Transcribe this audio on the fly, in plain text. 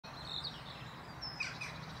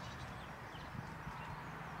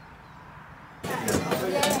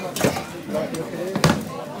like the look of it?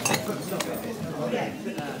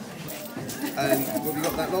 And what have you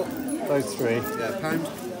got that lot? Those three. Yeah, pound.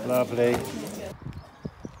 Lovely.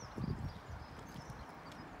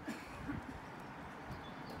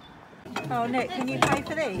 Oh, Nick, can you pay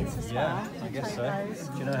for these as well? Yeah, I guess so.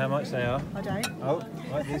 Do you know how much they are? I don't. Oh,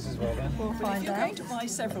 right, these as well then. We'll find If you're out. going to buy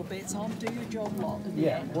several bits, I'll do your job lot.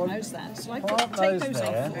 Yeah, well, How's that? So I park take those those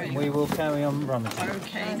there off for and you. we will carry on rummaging.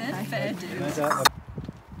 Okay then, fair do. No doubt.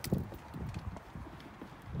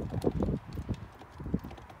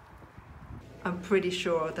 I'm pretty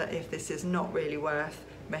sure that if this is not really worth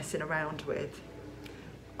messing around with,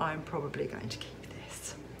 I'm probably going to keep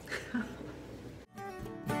this.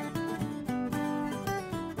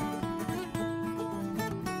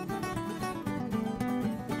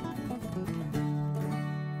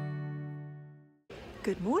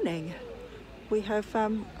 Good morning. We have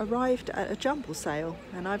arrived at a jumble sale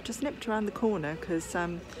and I've just nipped around the corner because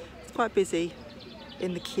it's quite busy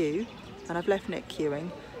in the queue and I've left Nick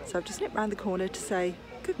queuing. So I've just nipped around the corner to say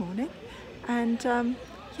good morning and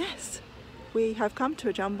yes, we have come to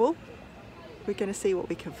a jumble. We're going to see what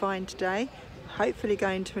we can find today. Hopefully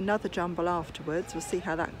going to another jumble afterwards. We'll see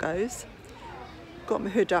how that goes. Got my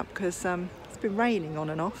hood up because it's been raining on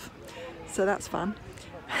and off, so that's fun.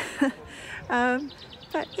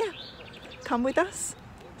 But yeah, come with us,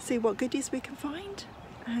 see what goodies we can find,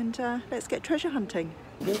 and let's get treasure hunting.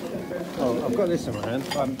 Oh, I've got this in my hand.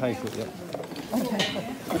 I haven't paid for it yet. Okay.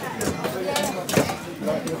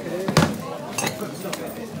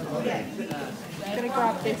 I'm gonna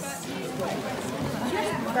grab this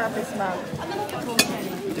mug.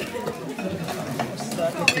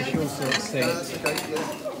 Sacrificial silk seats.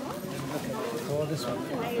 Oh, this one.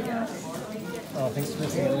 Oh, I think it's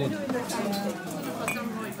missing a lid.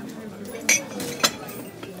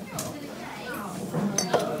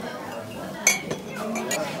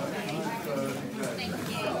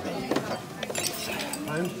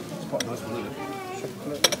 It's quite nice, isn't it?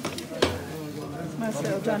 Chocolate. Nice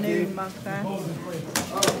little Danone mug there.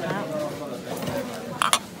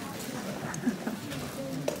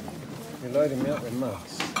 You're loading me up with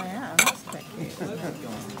mugs. I am, that's quite cute.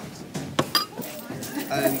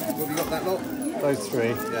 And what have you got that lot? Those three.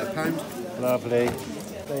 Yeah, pound. Lovely.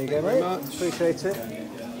 There you go, mate. Appreciate it.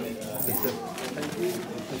 Thank you.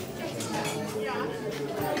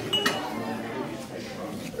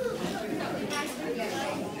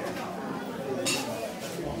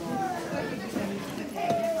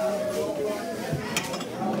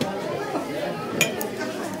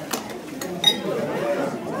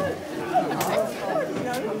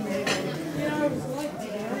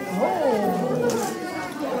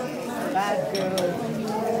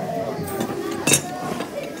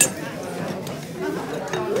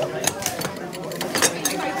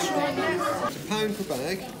 £1 per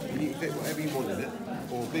bag, and you can fit whatever you want in it,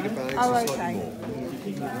 or bigger bags or slightly more.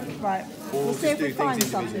 Right, we'll see if we find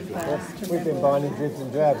something first. We've been buying in dribs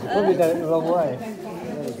and drabs. We've probably done it the wrong way.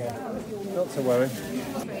 There we go. Not to worry.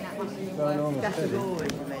 Going on with Teddy.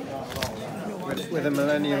 With a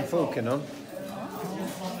Millennium Falcon on.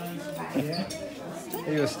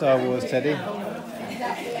 Are you a Star Wars, Teddy?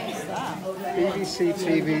 BBC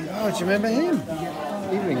TV. Oh, do you remember him?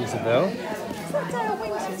 He rings a bell. Is that Dale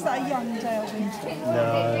Winter? Is that a young Dale Winter? No.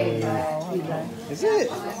 Oh, okay. Is it?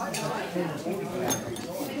 I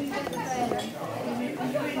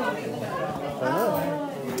don't know.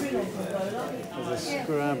 There's a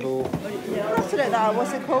Scrabble. What's it that?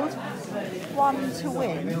 What's it called? One to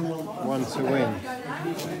win. One to win.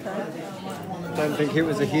 Don't think it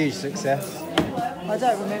was a huge success. I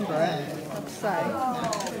don't remember it, I have to say.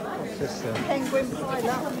 What's this then? Penguin pie,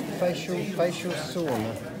 that one. Facial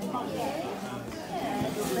sauna.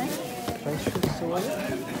 Facial sauna?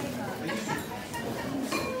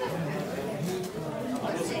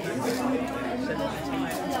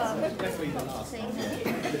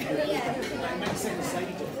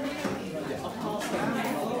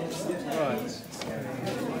 Right.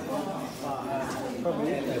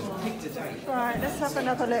 Probably it. Right, let's have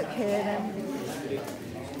another look here then.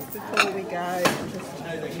 Before we go.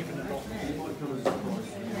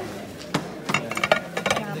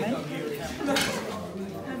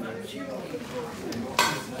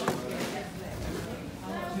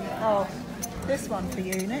 Oh, this one for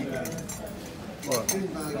you, Nick. What?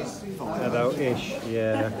 Adult-ish,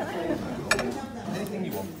 yeah. Anything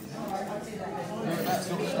you want. That's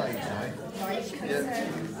not staged, though. Yeah.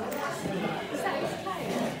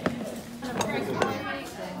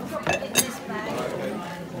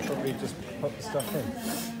 Probably just pop the stuff in.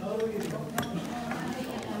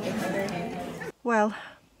 Well,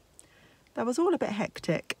 that was all a bit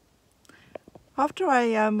hectic. After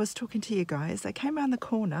I was talking to you guys, I came around the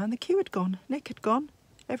corner and the queue had gone. Nick had gone.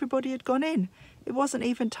 Everybody had gone in. It wasn't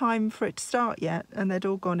even time for it to start yet and they'd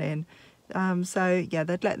all gone in. So yeah,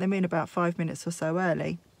 they'd let them in about 5 minutes or so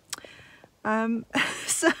early.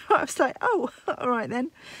 So I was like, oh, all right then.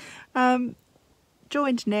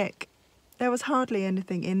 Joined Nick. There was hardly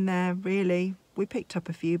anything in there really. We picked up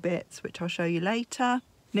a few bits, which I'll show you later.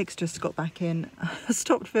 Nick's just got back in. I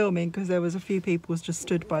stopped filming because there was a few people just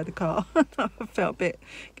stood by the car. I felt a bit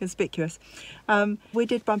conspicuous. We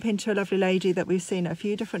did bump into a lovely lady that we've seen at a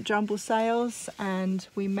few different jumble sales, and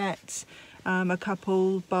we met a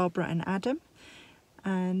couple, Barbara and Adam,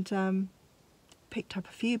 and picked up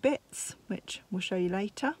a few bits, which we'll show you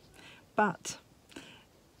later. But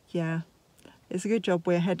yeah, it's a good job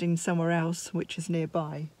we're heading somewhere else which is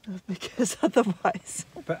nearby, because otherwise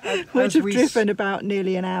we'd have driven about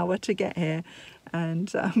nearly an hour to get here and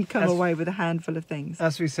come away with a handful of things.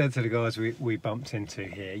 As we said to the guys we bumped into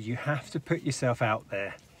here, you have to put yourself out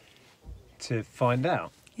there to find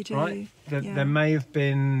out. You do, right? yeah. There may have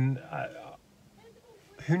been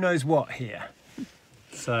who knows what here.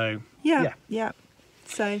 So yeah.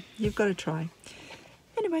 So you've got to try.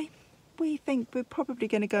 Anyway, we think we're probably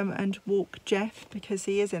going to go and walk Jeff because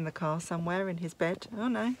he is in the car somewhere in his bed. Oh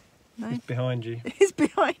no, he's behind you. He's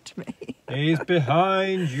behind me. He's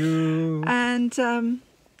behind you. And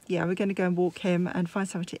yeah, we're going to go and walk him and find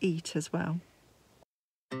something to eat as well.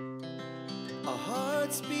 Our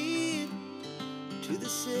hearts beat to the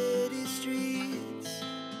city streets.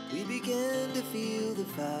 We began to feel the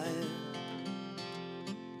fire.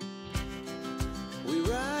 We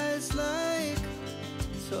rise like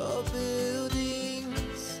tall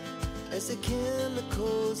buildings as the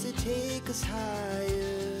chemicals they take us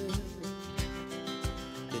higher.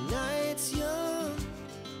 The night's young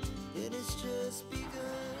and it's just begun.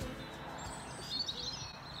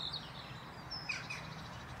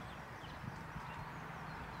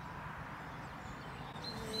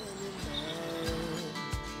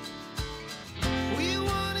 We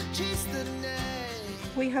wanna chase the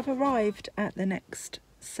night. We have arrived at the next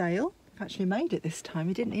sale. I've actually made it this time.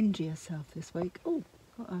 You didn't injure yourself this week. Oh,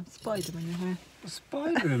 got a spider in your hair. A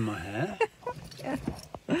spider in my hair? Yeah.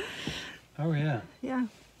 Oh yeah. Yeah.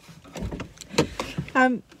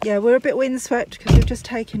 Yeah, we're a bit windswept because we've just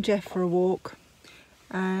taken Jeff for a walk,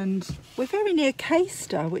 and we're very near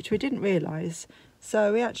Caister, which we didn't realise.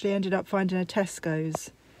 So we actually ended up finding a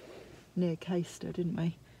Tesco's near Caister, didn't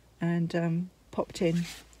we? And popped in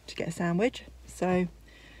to get a sandwich. So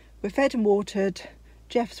we're fed and watered.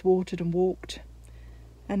 Jeff's watered and walked,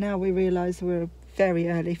 and now we realise we're very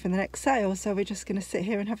early for the next sale, so we're just going to sit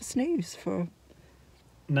here and have a snooze for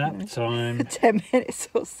nap time. 10 minutes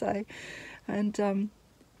or so, and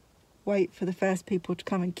wait for the first people to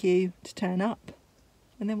come and queue to turn up,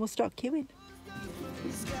 and then we'll start queuing.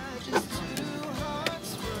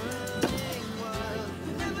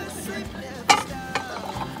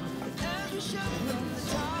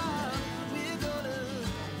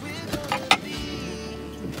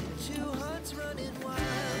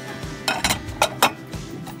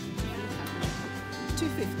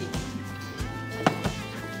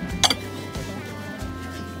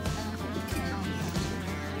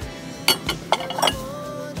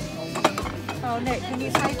 Oh, Nick, can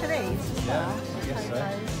you pay for these? Yeah, I guess so. Do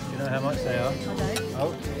you know how much they are? I don't.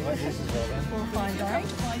 Oh, right, this as well then. We'll find out.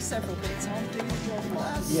 Buy several bits. I'll do the job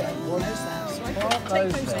once. Yeah, well, park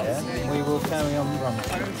those there. We will carry on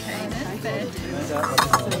rummaging. Okay, then. Fair do. No doubt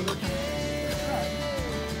about it.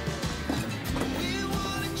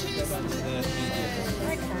 Go back to the PJ.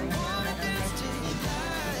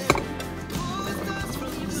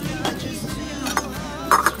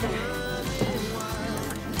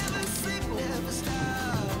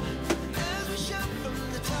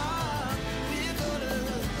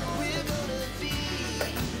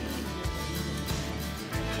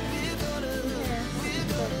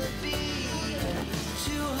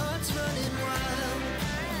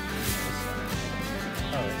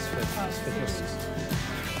 Oh, it's for just...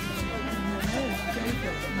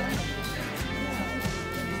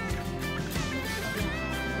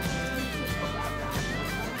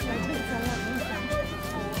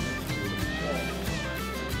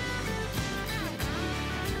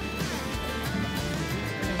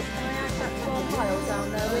 Down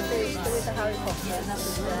there with the Harry Potter, and that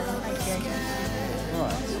was thank you.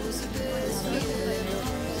 Right.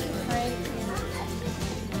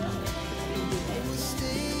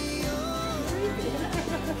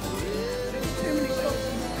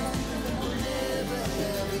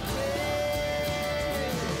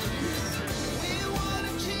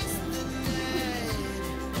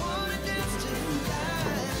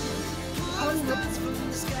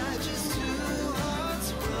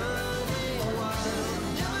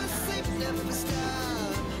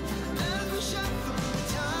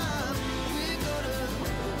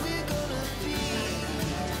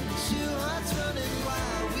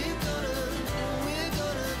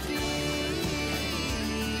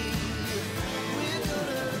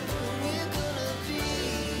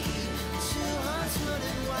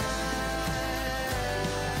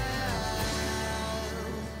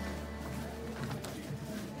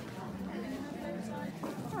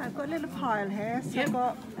 got a little pile here. So I've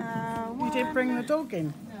got You did bring the dog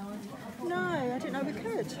in? No, I didn't know we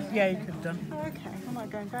could. Yeah, you could have done. Oh, okay, I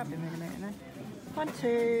might go and grab him in a minute then. 1,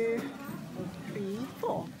 2, 3,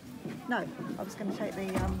 4. No, I was going to take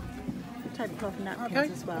the tablecloth and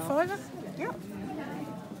napkins as well. A fiver? Yep.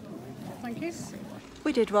 Thank you.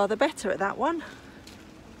 We did rather better at that one.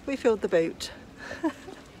 We filled the boot.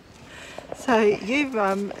 So you've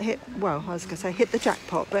hit, well, I was going to say hit the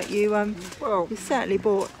jackpot, but you you certainly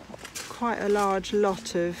bought quite a large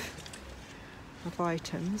lot of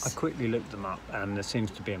items. I quickly looked them up and there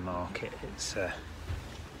seems to be a market. It's a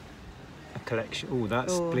collection. Oh,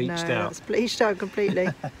 that's bleached out. That's bleached out completely.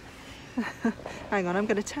 Hang on, I'm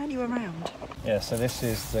going to turn you around. Yeah, so this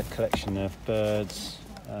is the collection of birds.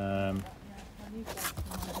 It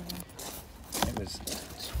was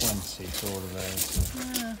 20 for all of those.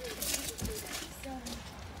 Yeah.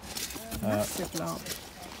 Massive lot.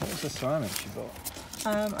 What was the ceramics you bought?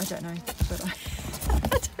 I don't know, but I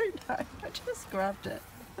don't know. I just grabbed it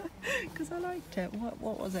because I liked it.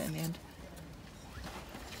 What was it in the end?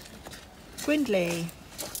 Gwindley.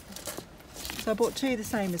 So I bought 2 the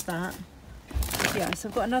same as that. Yeah, so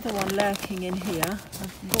I've got another one lurking in here.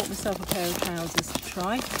 I've bought myself a pair of trousers to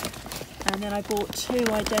try. And then I bought 2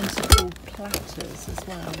 identical platters as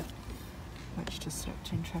well, which just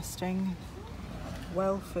looked interesting.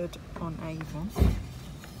 Welford on Avon.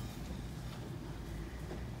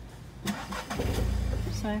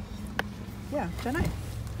 So, yeah, don't know.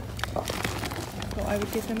 Thought I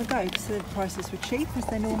would give them a go because the prices were cheap as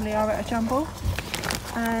they normally are at a jumble.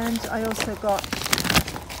 And I also got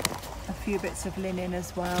a few bits of linen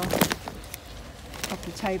as well. A couple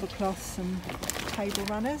of tablecloths and table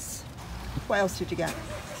runners. What else did you get?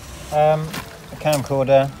 A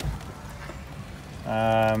camcorder.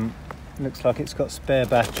 Looks like it's got spare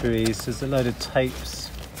batteries. There's a load of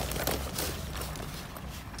tapes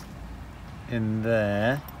in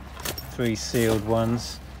there. 3 sealed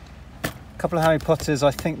ones. A couple of Harry Potters.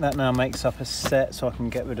 I think that now makes up a set, so I can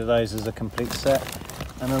get rid of those as a complete set.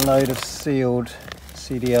 And a load of sealed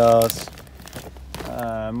CDRs,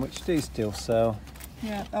 which do still sell.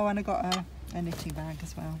 Yeah. Oh, and I got a knitting bag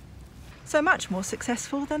as well. So much more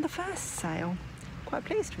successful than the first sale. Quite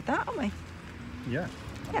pleased with that, aren't we? Yeah,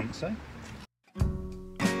 I think so.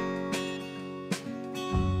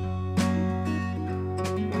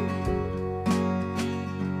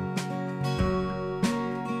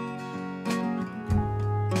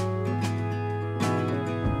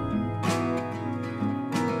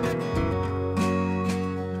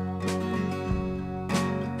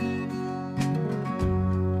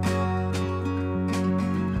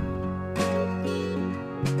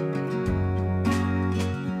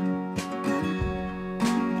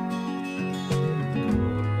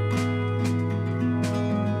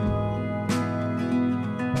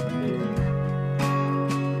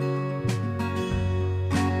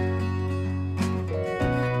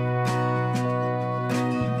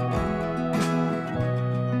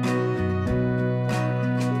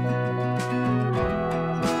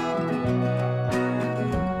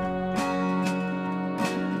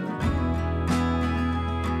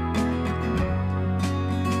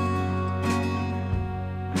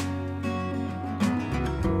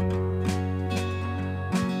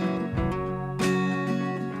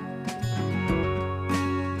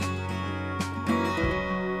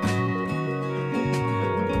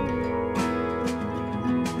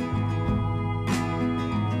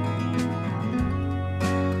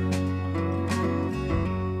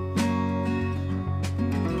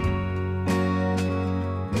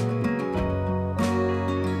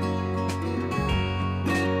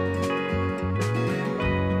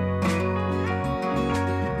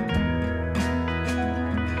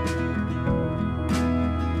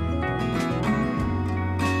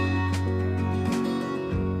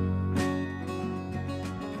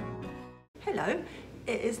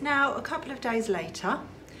 It is now a couple of days later.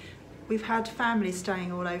 We've had family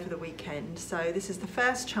staying all over the weekend, so this is the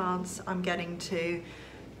first chance I'm getting to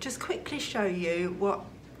just quickly show you what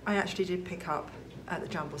I actually did pick up at the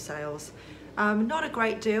jumble sales. Not a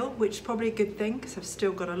great deal, which is probably a good thing because I've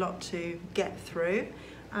still got a lot to get through,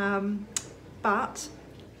 but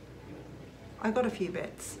I got a few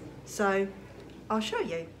bits, so I'll show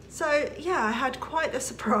you. So yeah, I had quite the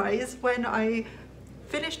surprise when I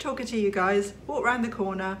finished talking to you guys, walked around the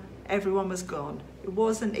corner, everyone was gone. It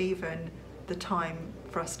wasn't even the time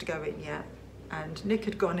for us to go in yet, and Nick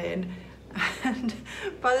had gone in, and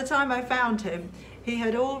by the time I found him, he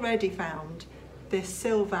had already found this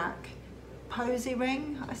Silvac posy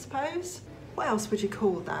ring, I suppose. What else would you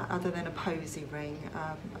call that other than a posy ring?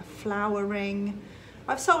 A flower ring.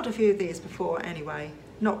 I've sold a few of these before anyway,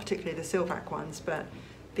 not particularly the Silvac ones, but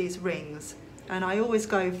these rings. And I always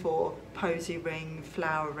go for posy ring,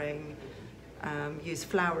 flower ring, use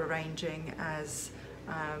flower arranging as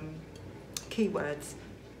keywords.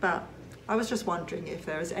 But I was just wondering if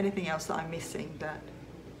there is anything else that I'm missing that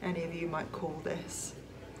any of you might call this.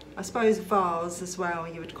 I suppose vase as well,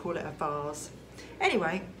 you would call it a vase.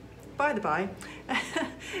 Anyway, by the by,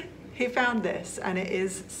 he found this, and it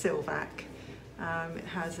is Silvac. It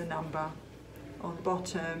has a number on the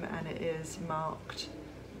bottom and it is marked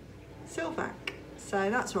Silvac. So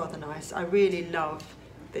that's rather nice. I really love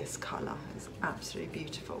this colour, it's absolutely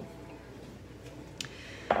beautiful.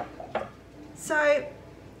 So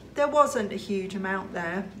there wasn't a huge amount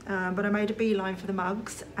there, but I made a beeline for the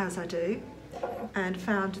mugs, as I do, and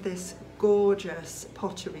found this gorgeous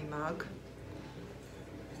pottery mug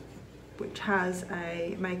which has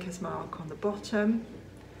a maker's mark on the bottom.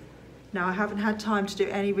 Now, I haven't had time to do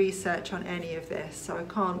any research on any of this, so I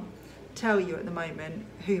can't tell you at the moment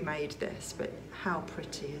who made this, but how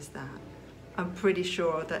pretty is that? I'm pretty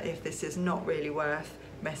sure that if this is not really worth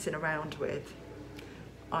messing around with,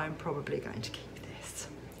 I'm probably going to keep this.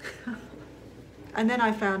 And then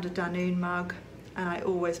I found a Danone mug, and I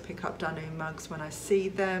always pick up Danone mugs when I see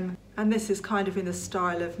them. And this is kind of in the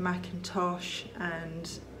style of Macintosh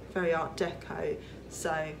and very Art Deco,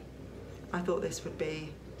 so I thought this would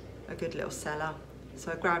be a good little seller.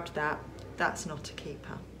 So I grabbed that. That's not a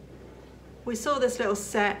keeper. We saw this little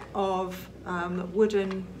set of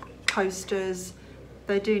wooden coasters.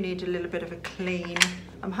 They do need a little bit of a clean.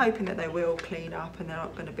 I'm hoping that they will clean up and they're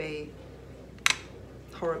not going to be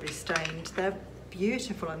horribly stained. They're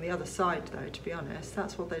beautiful on the other side though, to be honest.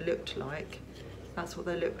 That's what they looked like. That's what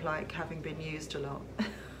they look like having been used a lot.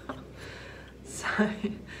 So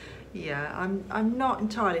yeah, I'm not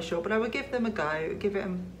entirely sure, but I will give them a go, give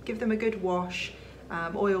them a good wash,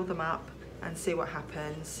 oil them up and see what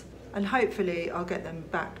happens. And hopefully I'll get them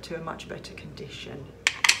back to a much better condition.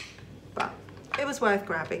 But it was worth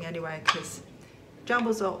grabbing anyway, because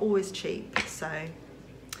jumbles are always cheap, so,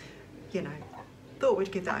 you know, thought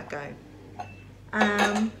we'd give that a go.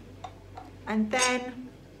 And then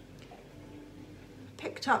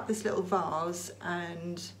picked up this little vase,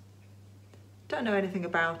 and don't know anything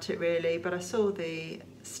about it really, but I saw the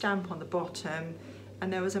stamp on the bottom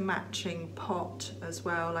and there was a matching pot as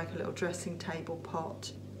well, like a little dressing table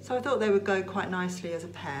pot. So I thought they would go quite nicely as a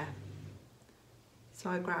pair. So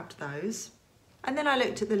I grabbed those. And then I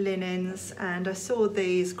looked at the linens and I saw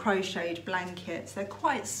these crocheted blankets. They're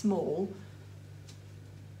quite small.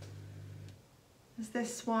 There's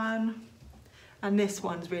this one, and this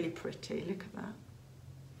one's really pretty. Look at that.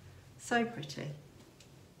 So pretty.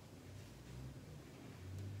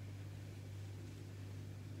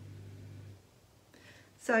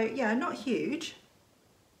 So yeah, not huge.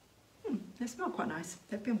 They smell quite nice.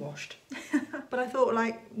 They've been washed. But I thought,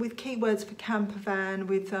 like, with keywords for camper van,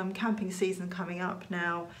 with camping season coming up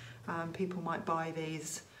now, people might buy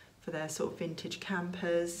these for their sort of vintage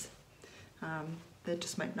campers. They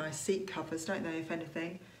just make nice seat covers, don't they, if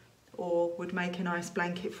anything? Or would make a nice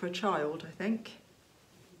blanket for a child, I think.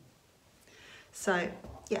 So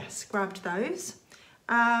yes, grabbed those.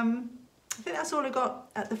 I think that's all I got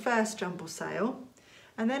at the first jumble sale.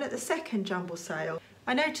 And then at the second jumble sale,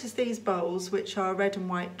 I noticed these bowls, which are red and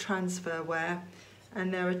white transferware,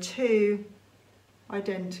 and there are two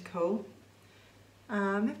identical.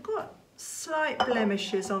 They've got slight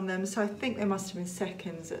blemishes on them, so I think they must have been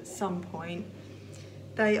seconds at some point.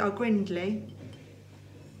 They are Grindley,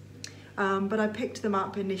 but I picked them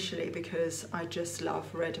up initially because I just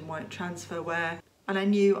love red and white transferware, and I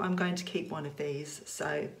knew I'm going to keep one of these.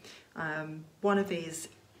 So one of these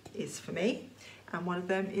is for me, and one of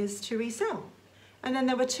them is to resell. And then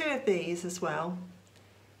there were two of these as well,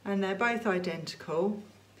 and they're both identical.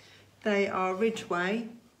 They are Ridgeway,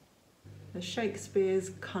 the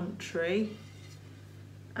Shakespeare's Country,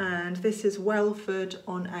 and this is Welford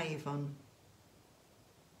on Avon.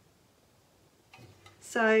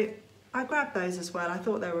 So I grabbed those as well. I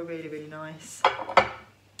thought they were really, really nice.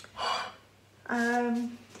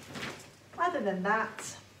 Other than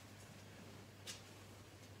that,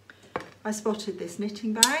 I spotted this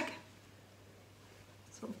knitting bag,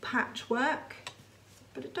 sort of patchwork,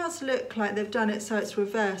 but it does look like they've done it so it's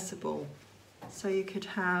reversible. So you could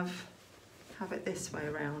have it this way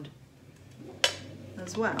around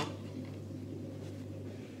as well.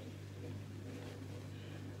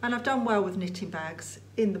 And I've done well with knitting bags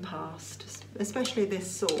in the past, especially this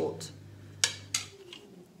sort.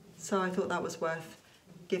 So I thought that was worth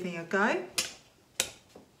giving a go.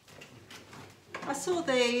 I saw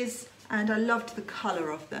these and I loved the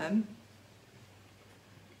colour of them.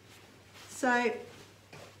 So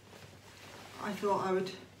I thought I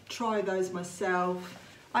would try those myself.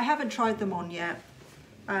 I haven't tried them on yet.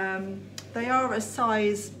 They are a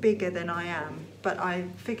size bigger than I am, but I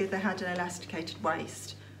figured they had an elasticated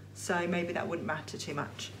waist, so maybe that wouldn't matter too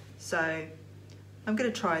much. So I'm going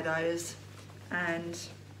to try those, and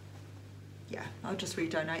yeah, I'll just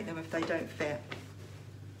redonate them if they don't fit.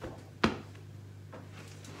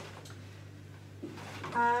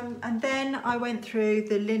 And then I went through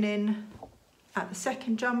the linen at the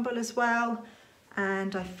second jumble as well,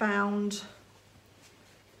 and I found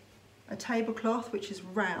a tablecloth which is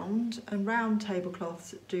round, and round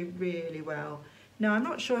tablecloths do really well. Now I'm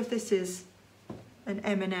not sure if this is an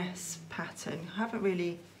M&S pattern. I haven't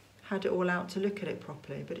really had it all out to look at it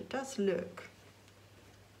properly, but it does look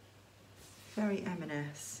very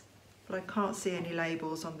M&S, but I can't see any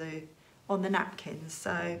labels on the napkins,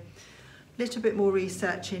 so a little bit more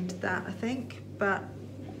research into that I think. But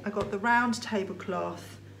I got the round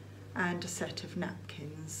tablecloth and a set of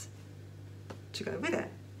napkins to go with it.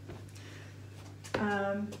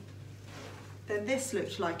 Then this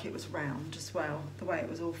looked like it was round as well, the way it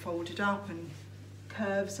was all folded up and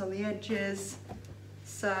curves on the edges.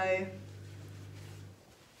 So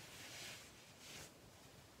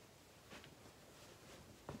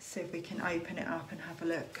let's see if we can open it up and have a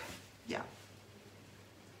look. Yeah.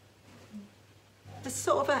 It's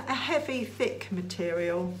sort of a heavy, thick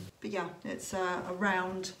material, but yeah, it's a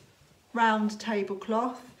round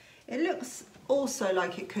tablecloth. It looks also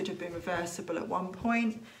like it could have been reversible at one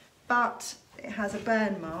point, but it has a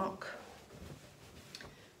burn mark,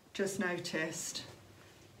 just noticed,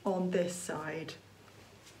 on this side.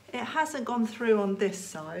 It hasn't gone through on this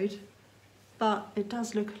side, but it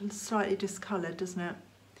does look slightly discoloured, doesn't it?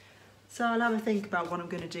 So I'll have a think about what I'm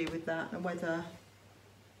going to do with that, and whether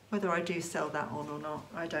I do sell that on or not,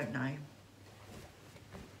 I don't know.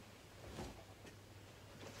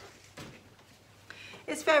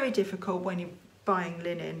 It's very difficult when you're buying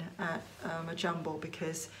linen at a jumble,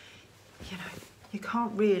 because you know, you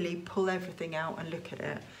can't really pull everything out and look at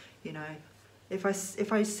it. You know, if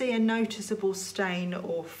I see a noticeable stain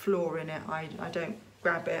or flaw in it, I don't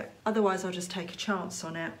grab it. Otherwise I'll just take a chance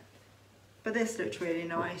on it. But this looked really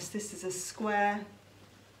nice. This is a square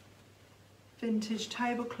vintage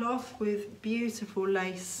tablecloth with beautiful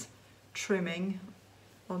lace trimming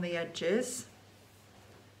on the edges,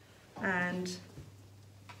 and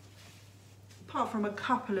apart from a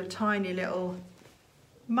couple of tiny little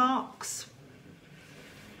marks,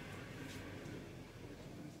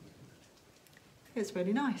 it's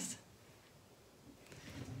really nice.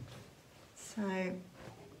 So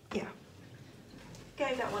yeah,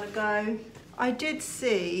 gave that one a go. I did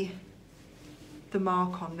see the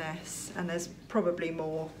mark on this, and there's probably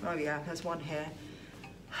more. Oh yeah, there's one here.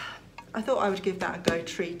 I thought I would give that a go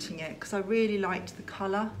treating it, because I really liked the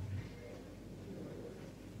colour,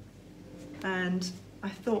 and I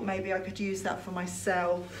thought maybe I could use that for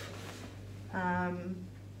myself,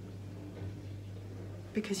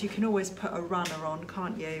 because you can always put a runner on,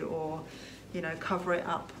 can't you, or you know, cover it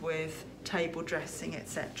up with table dressing,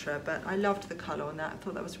 etc. But I loved the colour on that. I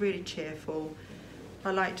thought that was really cheerful.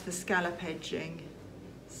 I liked the scallop edging,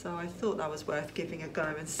 so I thought that was worth giving a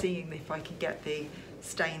go and seeing if I could get the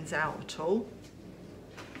stains out at all.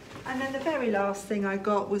 And then the very last thing I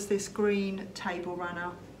got was this green table runner,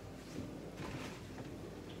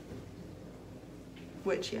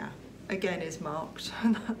 which yeah, again is marked.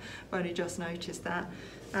 I've only just noticed that.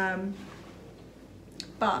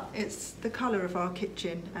 But it's the colour of our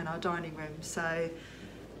kitchen and our dining room, so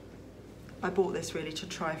I bought this really to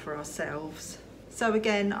try for ourselves. So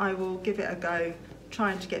again, I will give it a go,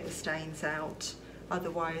 trying to get the stains out.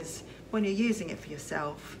 Otherwise, when you're using it for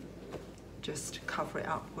yourself, just cover it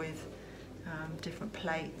up with different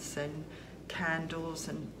plates and candles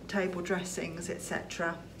and table dressings,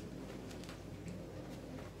 etc.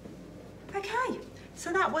 Okay,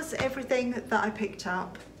 so that was everything that I picked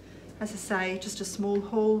up. As I say, just a small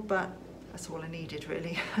haul, but that's all I needed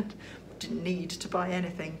really. I didn't need to buy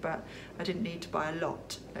anything, but I didn't need to buy a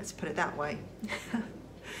lot, let's put it that way.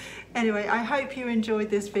 Anyway, I hope you enjoyed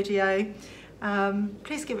this video.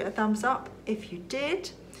 Please give it a thumbs up if you did,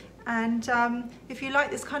 and if you like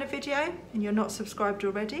this kind of video and you're not subscribed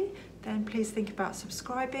already, then please think about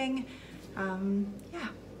subscribing. Yeah,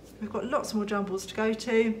 we've got lots more jumbles to go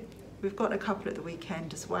to. We've got a couple at the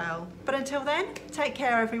weekend as well. But until then, take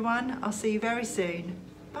care everyone. I'll see you very soon.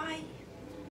 Bye.